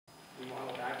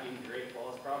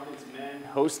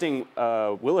hosting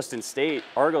Williston State.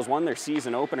 Argos won their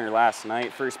season opener last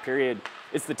night, first period.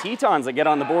 It's the Tetons that get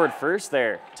on the board first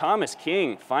there. Thomas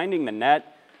King finding the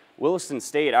net. Williston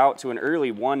State out to an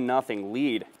early 1-0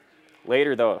 lead.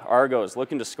 Later, though, Argos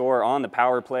looking to score on the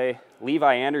power play.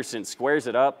 Levi Anderson squares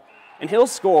it up, and he'll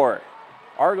score.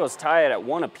 Argos tie it at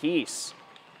 1 apiece.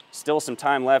 Still some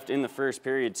time left in the first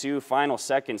period, too. Final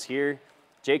seconds here.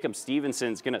 Jacob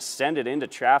Stevenson's going to send it into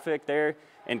traffic there,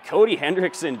 and Cody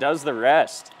Hendrickson does the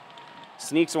rest.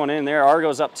 Sneaks one in there.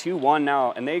 Argos up 2-1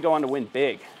 now, and they go on to win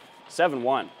big.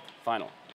 7-1 final.